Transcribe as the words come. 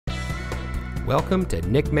Welcome to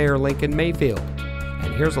Nick Mayer Lincoln Mayfield,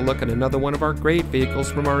 and here's a look at another one of our great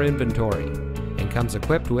vehicles from our inventory, and comes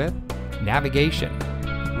equipped with navigation,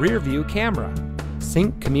 rear view camera,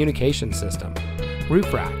 sync communication system,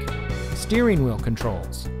 roof rack, steering wheel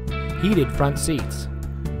controls, heated front seats,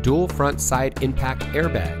 dual front side impact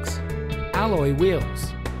airbags, alloy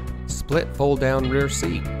wheels, split fold down rear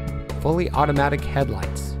seat, fully automatic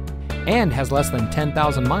headlights, and has less than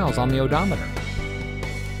 10,000 miles on the odometer.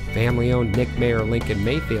 Family-owned Nick Mayer Lincoln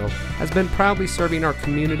Mayfield has been proudly serving our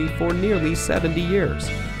community for nearly 70 years.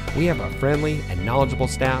 We have a friendly and knowledgeable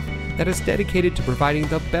staff that is dedicated to providing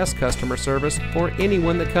the best customer service for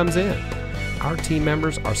anyone that comes in. Our team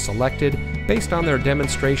members are selected based on their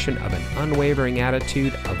demonstration of an unwavering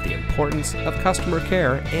attitude of the importance of customer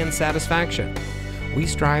care and satisfaction. We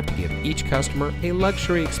strive to give each customer a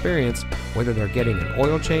luxury experience, whether they're getting an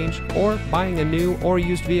oil change or buying a new or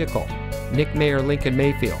used vehicle. Nick Mayer Lincoln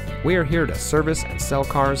Mayfield. We are here to service and sell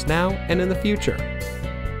cars now and in the future.